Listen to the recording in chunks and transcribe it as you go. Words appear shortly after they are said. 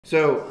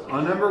So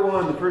on number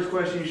one, the first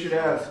question you should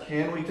ask,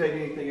 can we take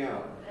anything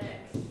out?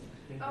 X.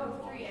 Oh,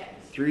 3x.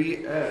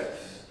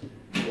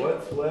 3x.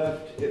 What's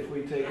left if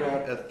we take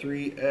out a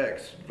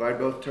 3x? Divide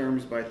both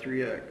terms by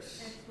 3x.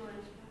 X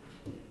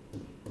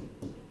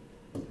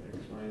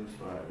Minus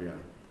 5, yeah.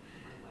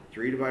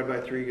 3 divided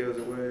by 3 goes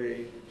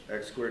away.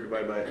 X squared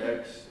divided by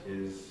x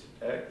is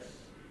x.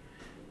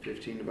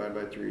 15 divided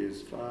by 3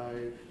 is 5.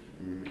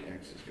 And the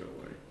x's go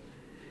away.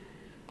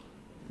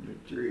 Number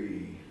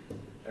 3.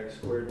 X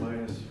squared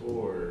minus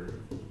 4.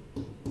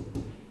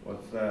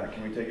 What's that?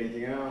 Can we take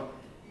anything out?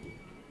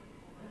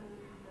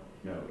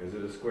 No. Is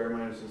it a square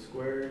minus a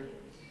square?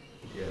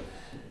 Yes.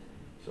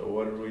 So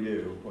what did we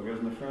do? What goes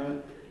in the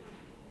front?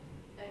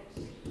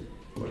 X.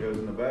 What goes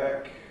in the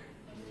back?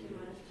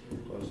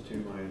 Plus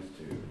 2 minus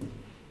 2.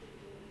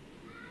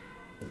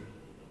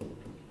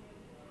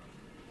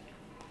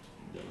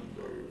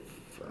 Number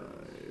 5.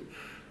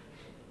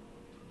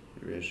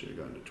 Maybe I should have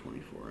gone to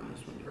 24 on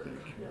this one, I think.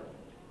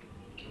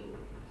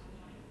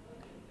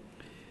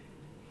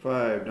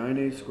 5,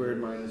 9a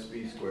squared minus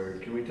b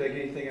squared. Can we take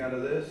anything out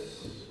of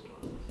this?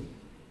 You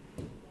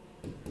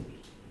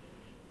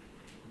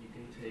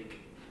can take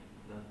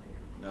nothing.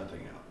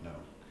 Nothing out, no.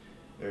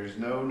 There's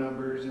no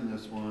numbers in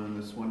this one.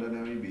 This one doesn't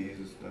have any b's,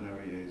 this doesn't have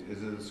any a's.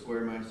 Is it a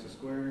square minus a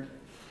square?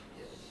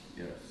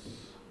 Yes. Yes.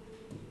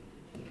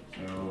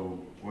 So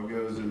what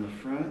goes in the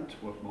front?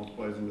 What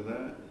multiplies into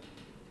that?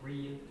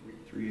 3 and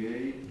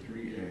 3a,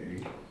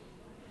 3a.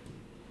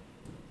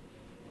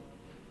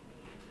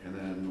 And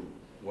then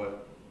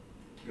what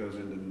goes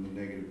into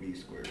negative b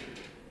squared?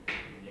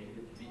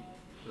 Negative b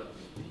plus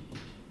b.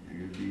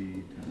 Negative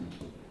b times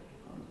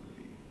positive b.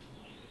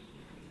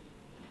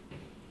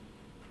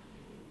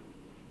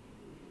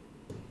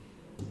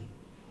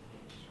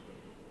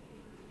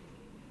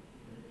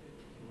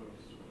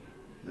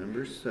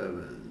 Number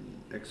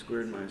 7, x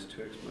squared minus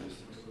 2x minus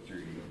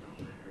 3.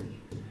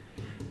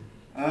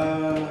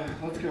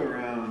 Let's go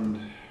around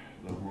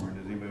the horn.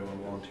 Does anybody want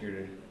to volunteer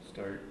to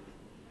start?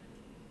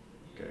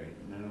 Okay,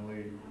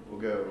 Natalie, we'll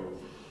go.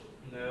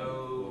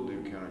 No. We'll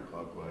do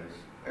counterclockwise.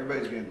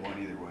 Everybody's getting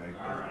one either way.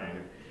 All right.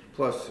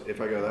 Plus, if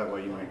I go that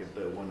way, you might get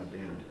the one at the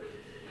end.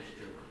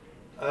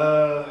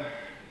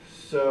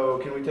 So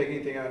can we take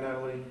anything out,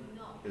 Natalie?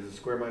 No. Is it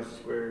square minus a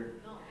square?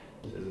 No.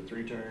 Is it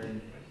 3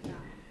 turn? Yeah.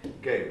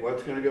 Okay,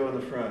 what's going to go in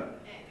the front?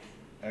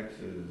 X. X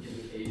is.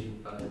 Asian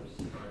vibes.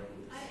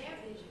 I am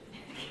Asian.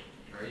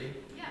 Are you?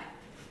 Yeah.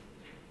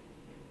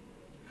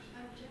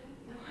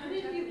 How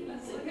did you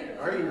look at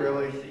Are you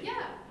really?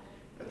 Yeah.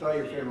 I thought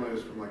your family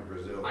was from like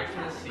Brazil. I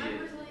kinda see I'm it.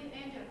 Brazilian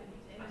and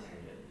Japanese. I see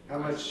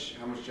it.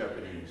 How much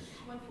Japanese?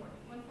 1/4.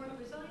 1/4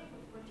 Brazilian,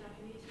 1/4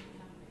 Japanese,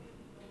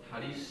 and How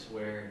do you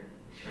swear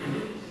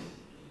Chinese?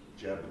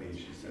 Japanese,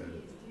 she said.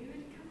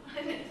 Dude, come on.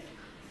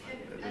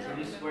 I How don't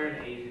do you know. swear in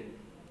Asian?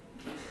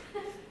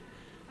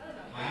 I don't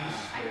know.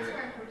 How do you I can swear?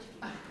 swear in Portuguese.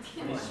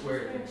 How do you swear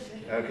in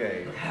Okay.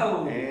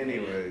 How?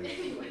 Anyways,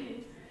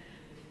 Anyways,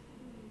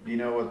 do you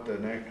know what the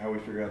how we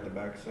figure out the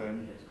backside?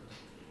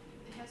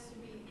 it has to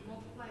be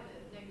multiplied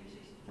at negative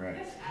 60. Right.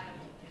 Yes, add them.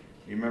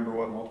 You remember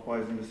what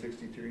multiplies into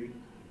 63?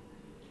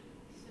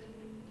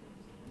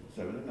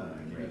 7 7 and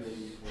 9, Three yes.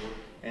 maybe four.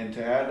 And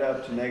to add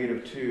up to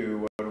negative 2,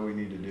 what do we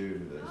need to do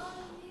to this?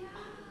 Oh, yeah.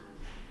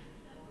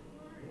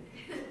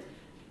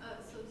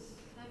 So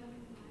 7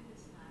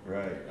 minus 9.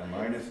 Right, a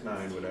minus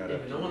 9 would add Yeah,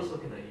 up but to. no one's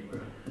looking at you, bro.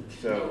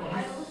 So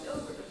I looked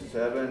over.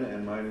 7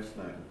 and minus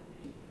 9.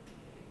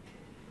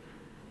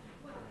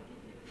 What?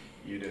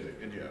 You did it.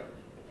 Good job.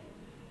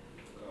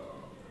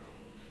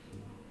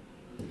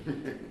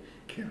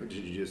 Cal, did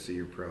you just see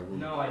your problem?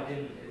 No, I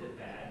didn't. Is it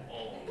bad?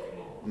 Oh.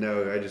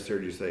 No, I just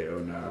heard you say, oh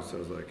no, so I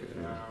was like,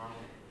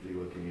 you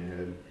looking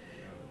ahead.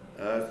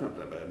 It's not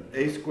that bad.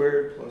 A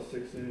squared plus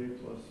 6a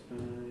plus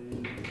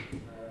 9.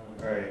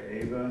 All right,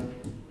 Ava,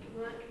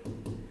 What?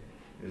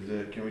 is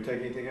it, can we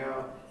take anything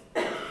out?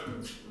 No.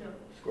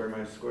 Square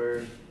minus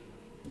square?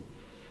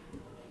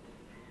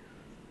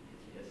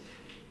 Yes.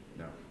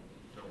 No.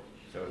 No.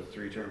 So it's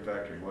 3-term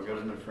factoring. What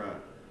goes in the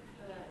front?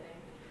 A.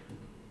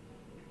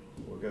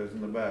 What goes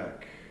in the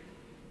back?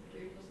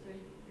 3 plus 3.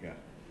 Yeah.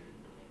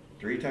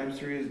 3 times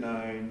 3 is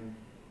 9.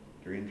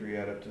 3 and 3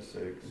 add up to 6,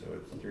 so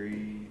it's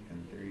 3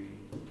 and 3.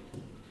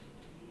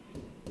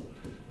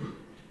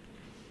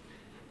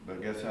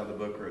 But guess how the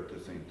book wrote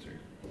this answer?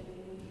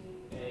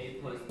 A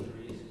plus 3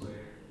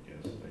 squared.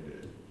 Yes, they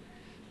did.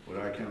 Would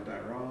I count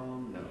that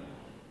wrong? No.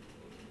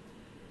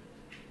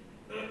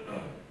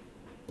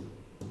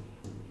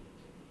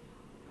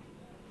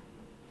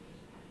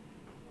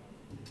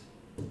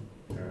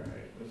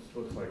 Alright, this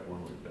looks like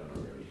one we've done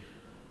already.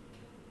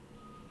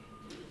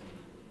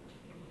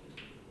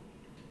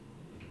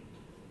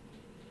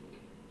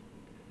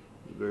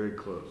 Very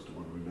close to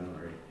one we've done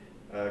already.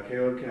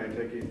 Caleb, can I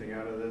take anything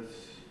out of this?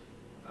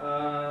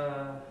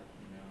 No.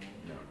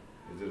 No.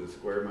 Is it a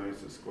square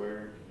minus a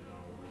square?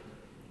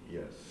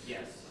 Yes.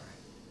 Yes.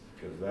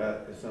 Because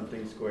that is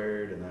something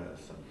squared and that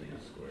is something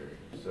squared.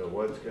 So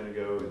what's going to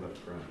go in the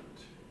front?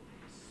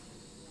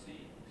 C.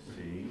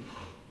 C.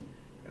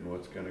 And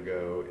what's going to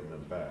go in the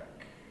back?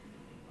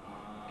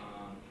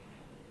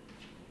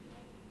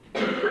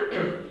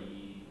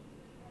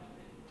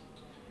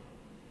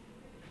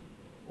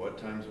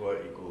 times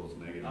what equals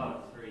negative?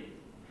 Oh, 3.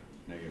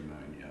 Negative 9,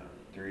 yeah.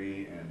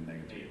 3 and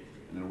negative 2. Negative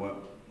And then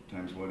what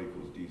times what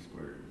equals d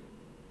squared?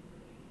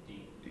 3.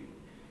 D. D.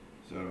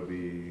 So it'll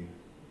be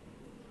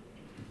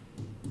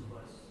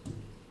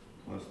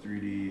plus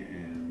 3d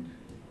and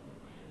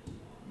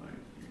minus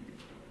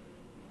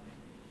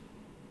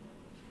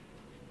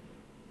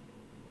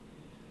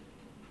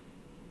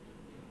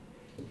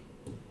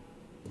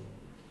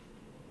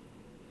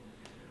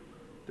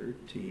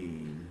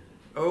 3d.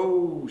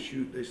 Oh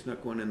shoot, they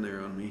snuck one in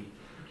there on me.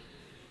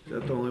 Is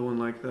that the only one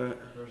like that?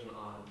 There's an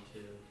odd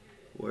too.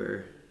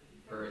 Where?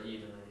 Or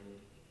even.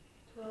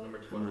 Number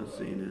 12. I'm not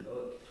seeing it.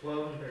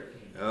 12 and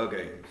 13.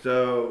 Okay,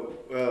 so,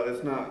 well,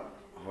 it's not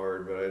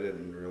hard, but I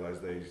didn't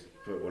realize they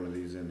put one of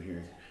these in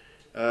here.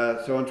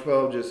 So on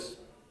 12, just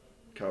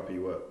copy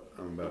what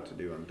I'm about to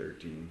do on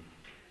 13.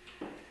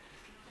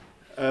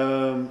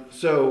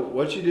 So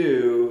what you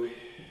do,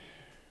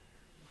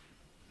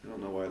 I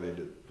don't know why they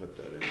did put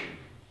that in there.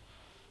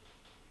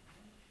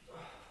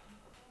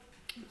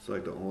 It's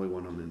like the only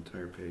one on the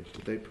entire page.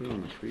 Did they put it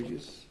on the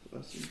previous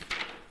lesson?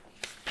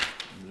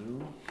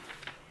 No.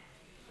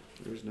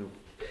 There's no.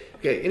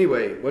 Okay,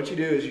 anyway, what you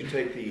do is you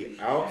take the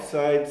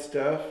outside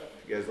stuff.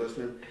 You guys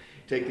listening?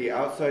 Take the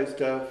outside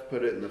stuff,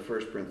 put it in the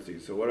first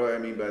parentheses. So what do I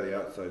mean by the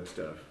outside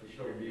stuff?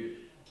 Distribute.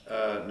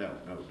 No,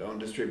 don't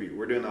distribute.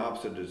 We're doing the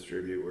opposite of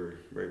distribute. We're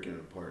breaking it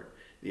apart.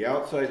 The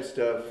outside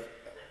stuff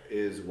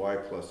is y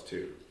plus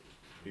 2.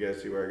 You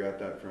guys see where I got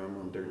that from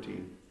on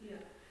 13? Yeah.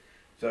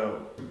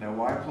 So now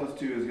y plus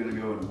 2 is going to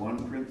go in one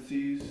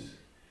parentheses,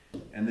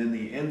 and then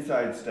the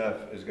inside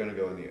stuff is going to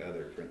go in the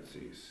other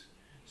parentheses.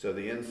 So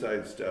the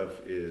inside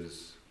stuff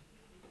is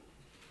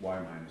y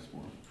minus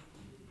 1.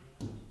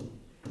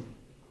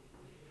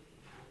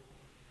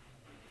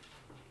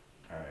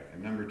 Alright,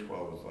 and number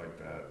 12 is like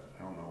that.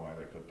 I don't know why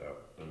they put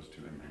those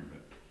two in there,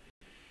 but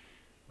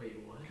Wait,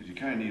 what? because you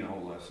kind of need a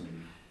whole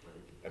lesson.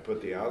 I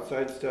put the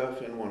outside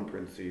stuff in one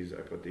parentheses,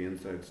 I put the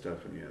inside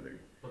stuff in the other.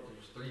 But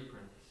there's 3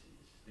 parentheses.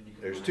 Did you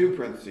There's combine 2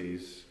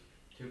 parentheses,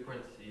 2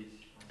 parentheses.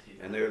 I see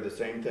and that. they're the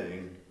same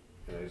thing,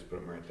 and I just put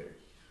them right there.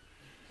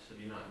 So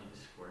do you not need to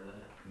square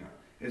that? No,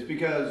 it's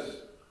because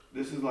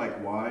this is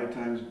like y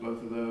times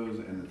both of those,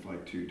 and it's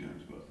like 2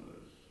 times both of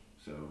those.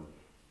 So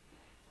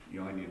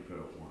you only need to put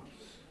it once.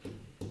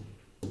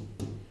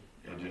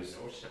 No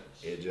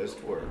sense. It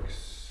just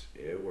works.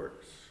 It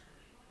works.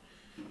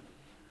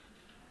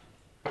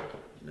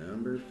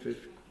 Number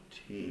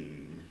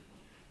 15.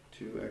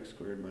 2x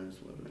squared minus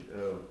 11.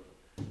 Oh.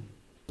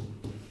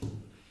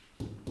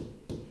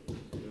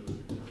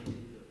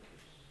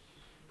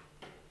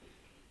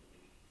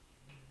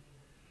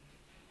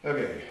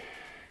 Okay.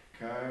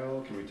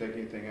 Kyle, can we take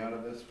anything out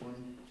of this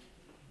one?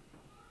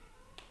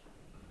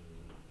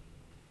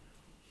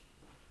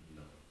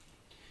 No.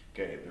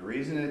 Okay, the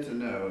reason it's a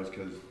no is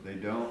because they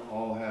don't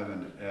all have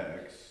an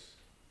x.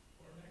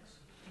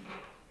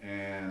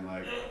 And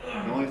like,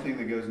 the only thing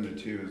that goes into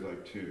 2 is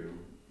like 2,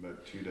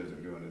 but 2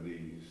 doesn't go into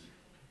these.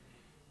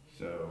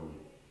 So,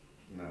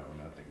 no,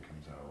 nothing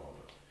comes out of all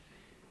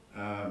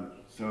those.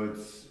 So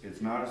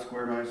it's not a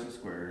square minus a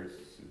square,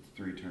 it's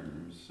 3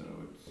 terms, so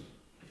it's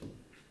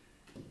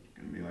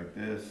gonna be like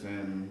this.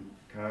 And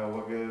Kyle,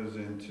 what goes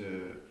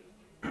into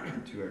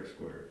 2x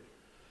squared?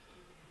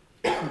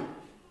 Is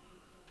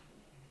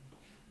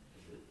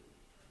it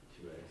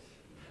 2x?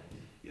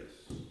 Yes.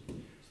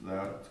 So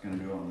that's gonna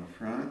go on the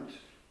front.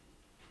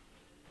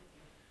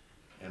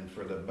 And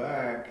for the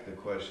back, the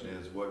question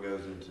is, what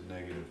goes into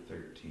negative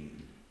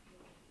 13?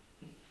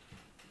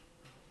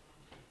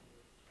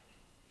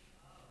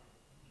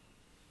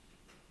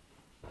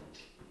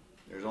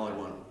 There's only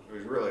one,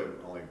 there's really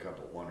only a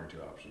couple, 1 or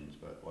 2 options,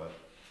 but what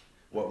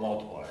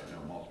multiply?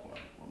 No, multiply.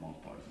 What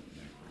multiplies into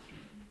negative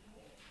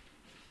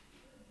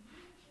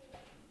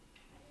 13?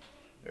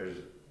 There's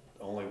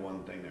only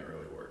one thing that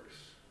really works.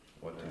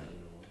 What time?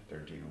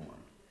 13 and 1.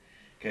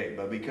 Okay,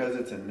 but because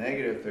it's a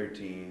negative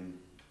 13,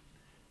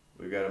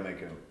 we've got to make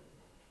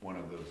one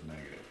of those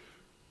negative.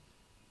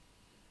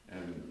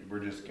 And we're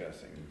just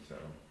guessing, so.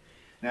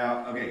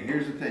 Now, okay,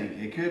 here's the thing.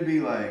 It could be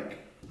like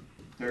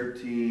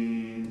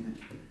 13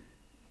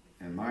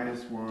 and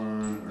minus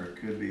 1, or it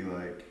could be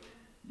like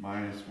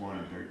minus 1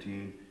 and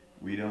 13.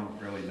 We don't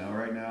really know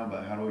right now,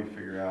 but how do we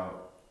figure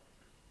out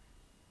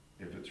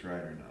if it's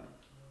right or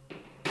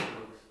not?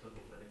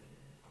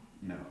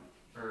 No.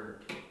 Or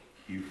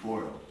You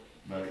FOIL.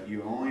 But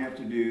you only have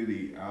to do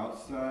the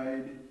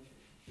outside,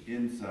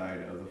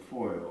 inside of the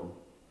FOIL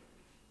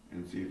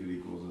and see if it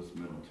equals this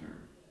middle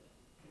term.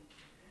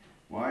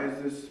 Why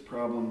is this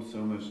problem so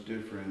much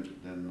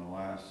different than the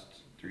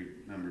last 3,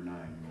 number 9?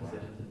 because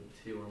it has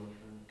a 2 on the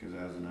front. Because it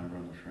has a number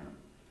on the front.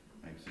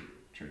 Makes it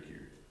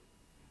trickier.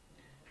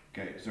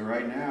 Okay, so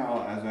right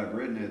now, as I've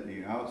written it,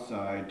 the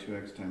outside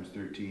 2x times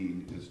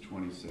 13 is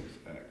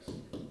 26x.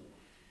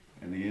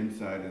 And the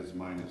inside is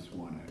minus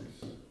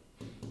 1x.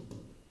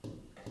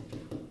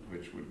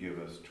 Which would give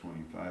us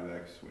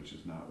 25x, which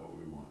is not what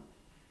we want.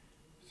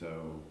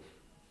 So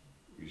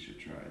we should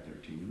try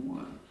 13 and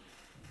 1.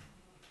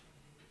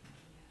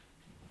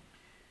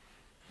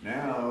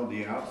 Now the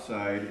the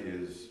outside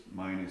is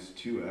minus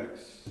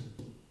 2x.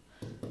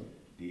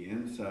 The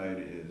inside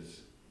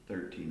is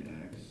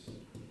 13x.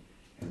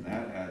 And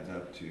that adds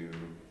up to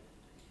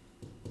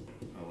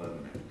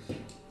 11x.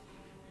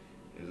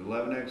 Is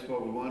 11x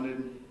what we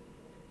wanted?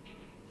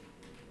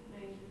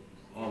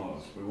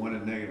 Almost. We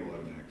wanted negative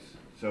 11x.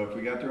 So if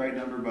we got the right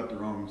number but the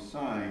wrong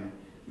sign,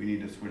 we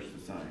need to switch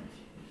the signs.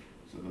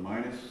 So the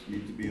minus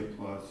needs to be a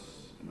plus,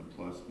 and the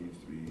plus needs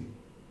to be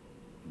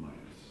a minus.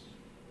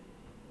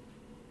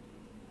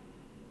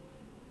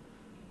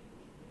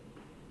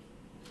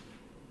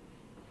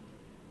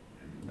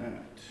 And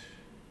that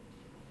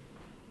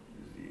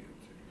is the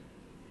answer.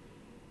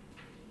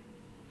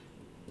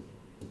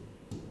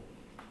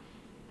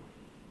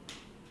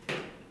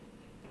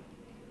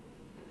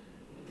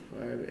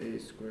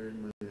 5a squared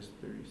minus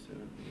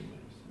 37b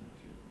minus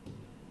 72.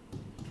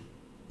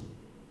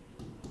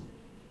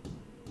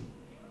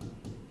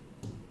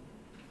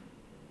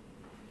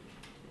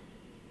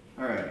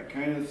 Alright,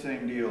 kind of the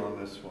same deal on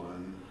this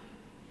one.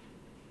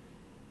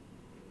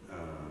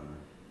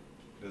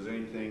 Does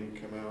anything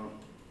come out?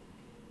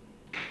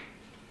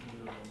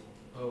 No.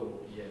 Oh,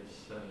 yes,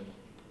 7.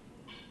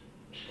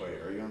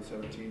 Wait, are you on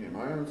 17? Am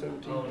I on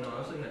 17? Oh, no, I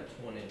was looking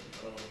at 20. I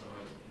don't know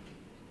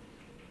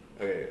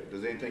how Okay,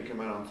 does anything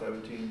come out on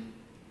 17?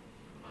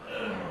 I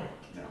don't know.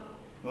 No.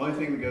 The only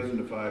thing that goes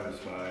into 5 is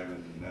 5,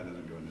 and that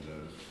doesn't go into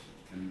those.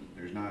 And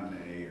there's not an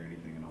A or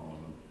anything in all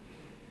of them.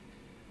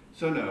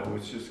 So no,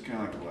 it's just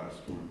kind of like the last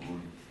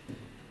one.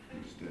 We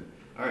just did.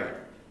 Alright.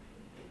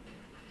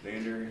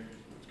 Xander,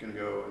 it's going to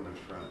go in the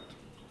front.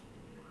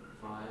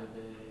 5A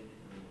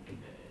and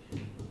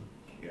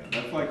A. Yeah,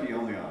 that's like the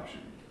only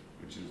option,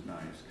 which is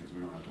nice because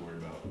we don't have to worry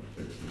about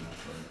fixing that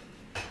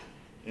part.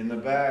 In the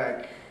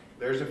back,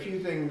 there's a few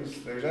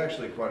things, there's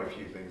actually quite a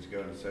few things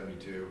going to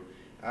 72.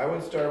 I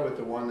would start with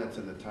the one that's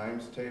in the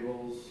times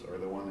tables, or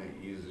the one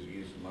that used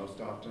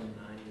most often. 9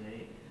 and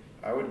 8.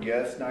 I would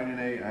guess 9 and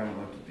 8. I haven't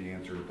looked at the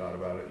answer or thought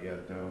about it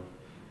yet, though.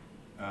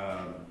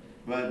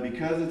 But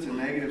because it's a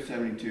negative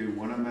 72,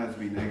 one of them has to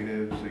be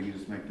negative, so you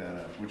just make that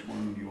up. Which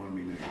one do you want to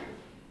be negative?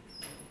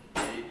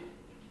 8.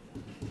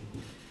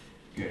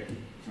 Okay,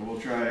 so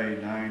we'll try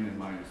 9 and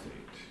minus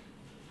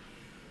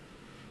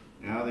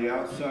 8. Now the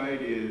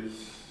outside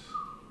is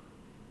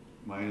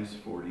minus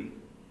 40,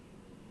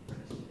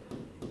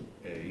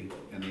 A,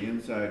 and the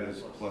inside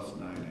is plus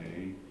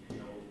 9A.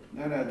 No.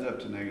 That adds up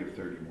to negative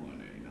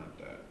 31A, not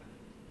that.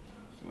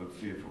 So let's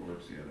see if it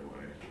works the other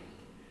way.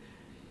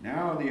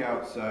 Now the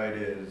outside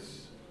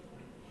is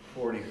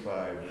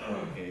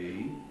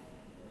 45A,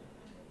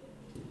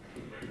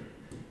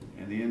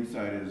 and the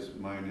inside is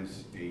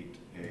minus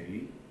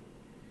 8A,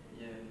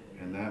 Yeah.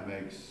 and that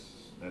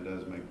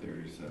does make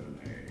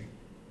 37A.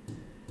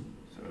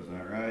 So is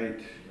that right?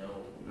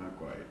 No. Not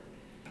quite.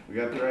 We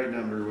got the right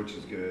number, which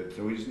is good,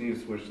 so we just need to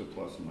switch the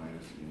plus and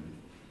minus again.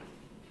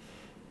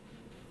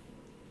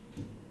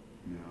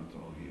 Now it's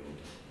all healed.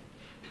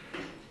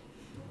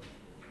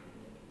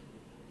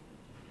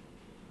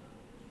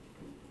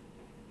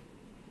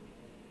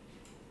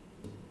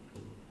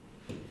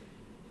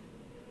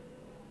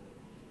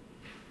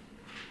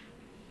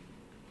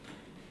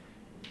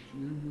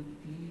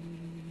 Would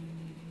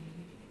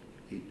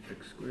be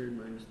 8x squared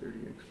minus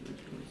 30x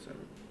minus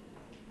 27.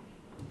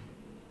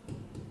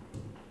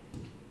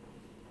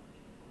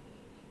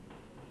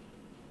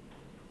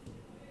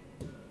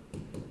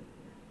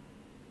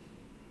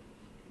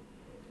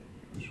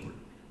 Short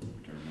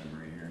term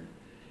memory here.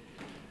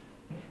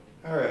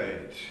 All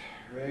right,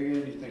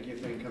 Reagan, do you think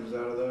anything comes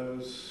out of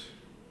those?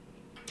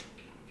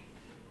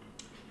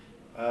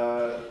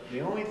 The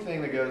only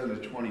thing that goes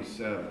into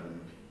 27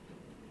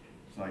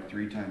 is like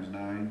 3 times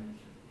 9.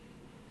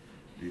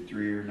 Do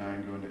 3 or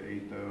 9 go into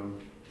 8 though?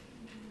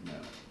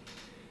 No.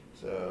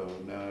 So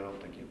no, I don't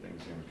think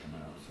anything's gonna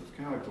come out. So it's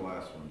kind of like the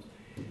last ones.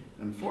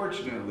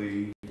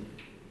 Unfortunately,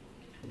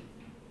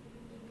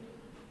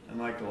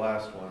 unlike the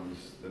last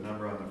ones, the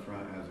number on the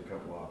front has a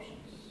couple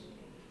options.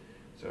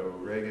 So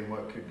Reagan,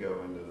 what could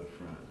go into the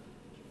front?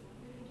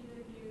 You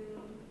would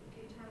do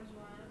 8 times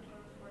 1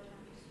 or 4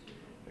 times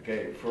 2.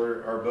 Okay,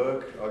 for our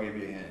book, I'll give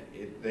you a hint.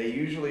 They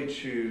usually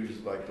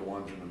choose like the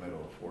ones in the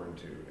middle, 4 and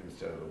 2,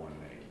 instead of the 1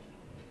 and 8.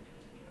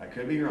 I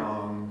could be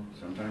wrong,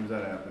 sometimes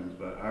that happens,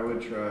 but I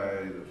would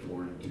try the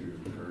 4 and 2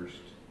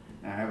 first.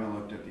 Now, I haven't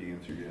looked at the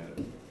answer yet,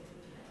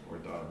 or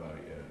thought about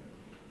it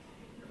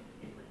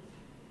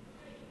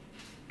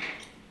yet.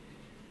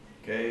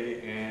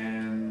 Okay,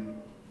 and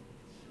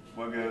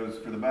what goes,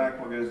 for the back,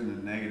 what goes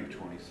into negative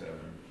 27?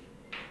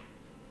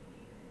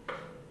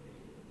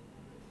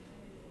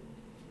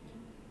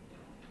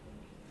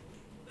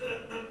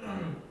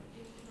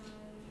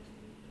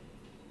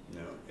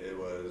 No, it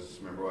was,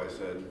 remember what I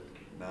said?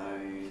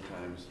 9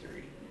 times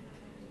 3.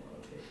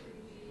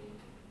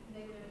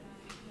 Negative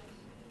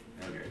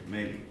 9 Okay,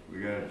 maybe. We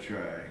gotta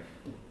try.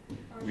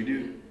 plus. We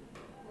do.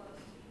 Plus.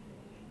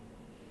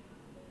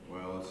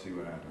 Well, let's see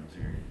what happens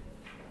here.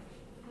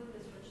 Flip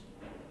this switch.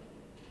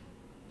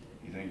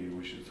 You think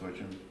we should switch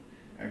them?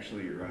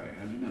 Actually, you're right.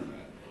 How'd you know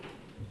that?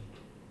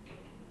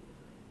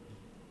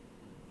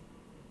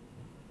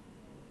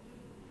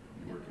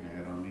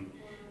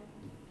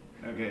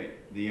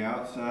 The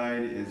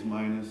outside is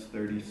minus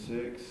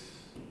 36.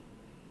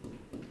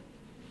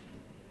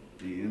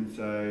 The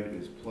inside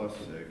is plus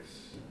 6.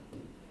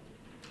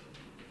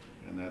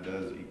 And that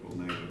does equal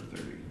negative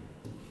 30.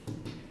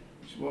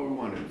 Which is what we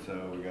wanted,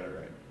 so we got it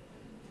right.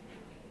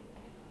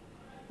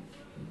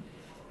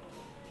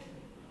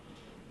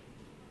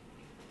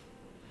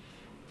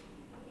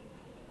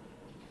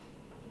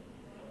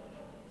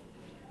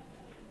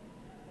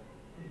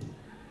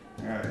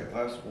 Alright,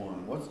 last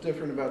one. What's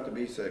different about the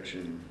B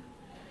section?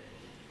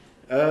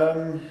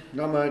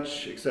 Not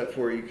much, except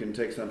for you can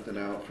take something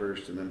out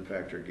first and then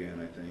factor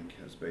again, I think.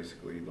 That's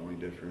basically the only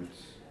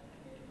difference.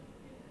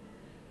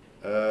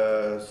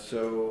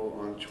 So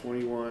on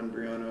 21,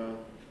 Brianna,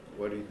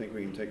 what do you think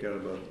we can take out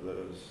of both of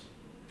those?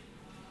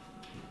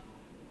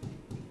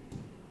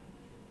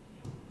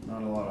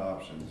 Not a lot of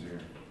options here.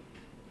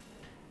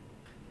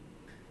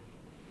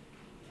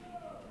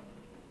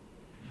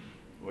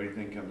 What do you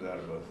think comes out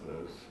of both of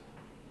those?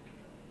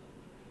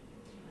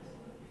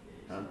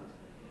 Huh?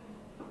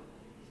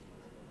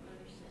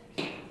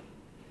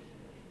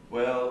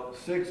 Well,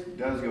 6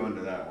 does go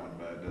into that one,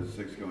 but does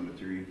 6 go into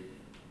 3? No.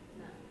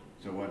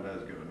 So what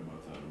does go into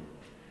both of them?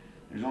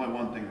 There's only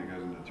one thing that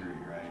goes into 3,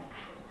 right?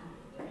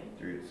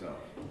 3 itself.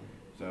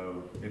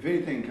 So if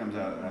anything comes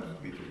out, it has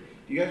to be 3.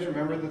 Do you guys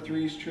remember the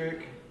 3's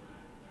trick?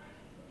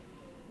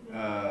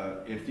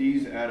 If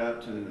these add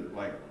up to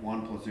like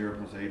 1 plus 0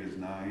 plus 8 is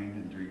 9,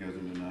 and 3 goes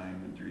into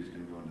 9, then 3 is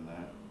going to go into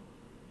that.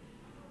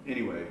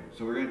 Anyway,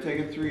 so we're going to take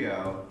a 3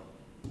 out.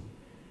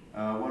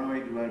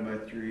 108 divided by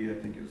 3, I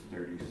think is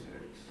 36.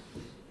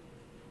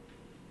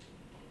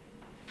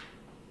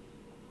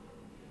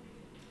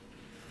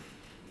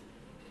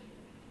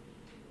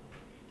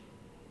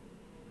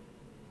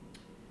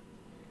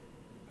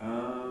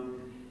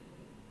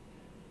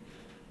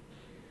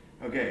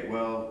 Okay,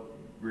 well,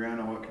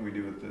 Brianna, what can we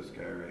do with this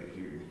guy right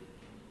here?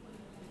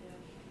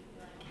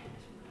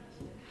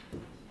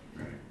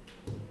 Right.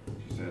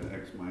 She said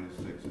x minus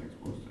 6, x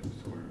plus 6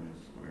 squared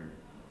minus squared.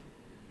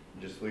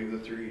 Just leave the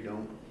 3,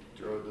 don't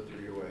throw the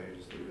 3 away,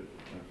 just leave it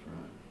up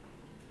front.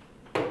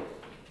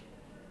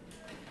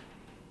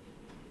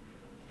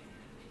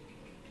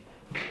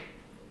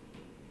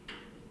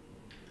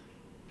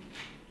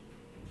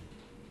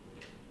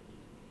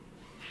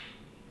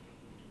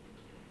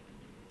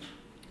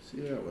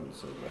 See, that wasn't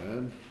so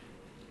bad.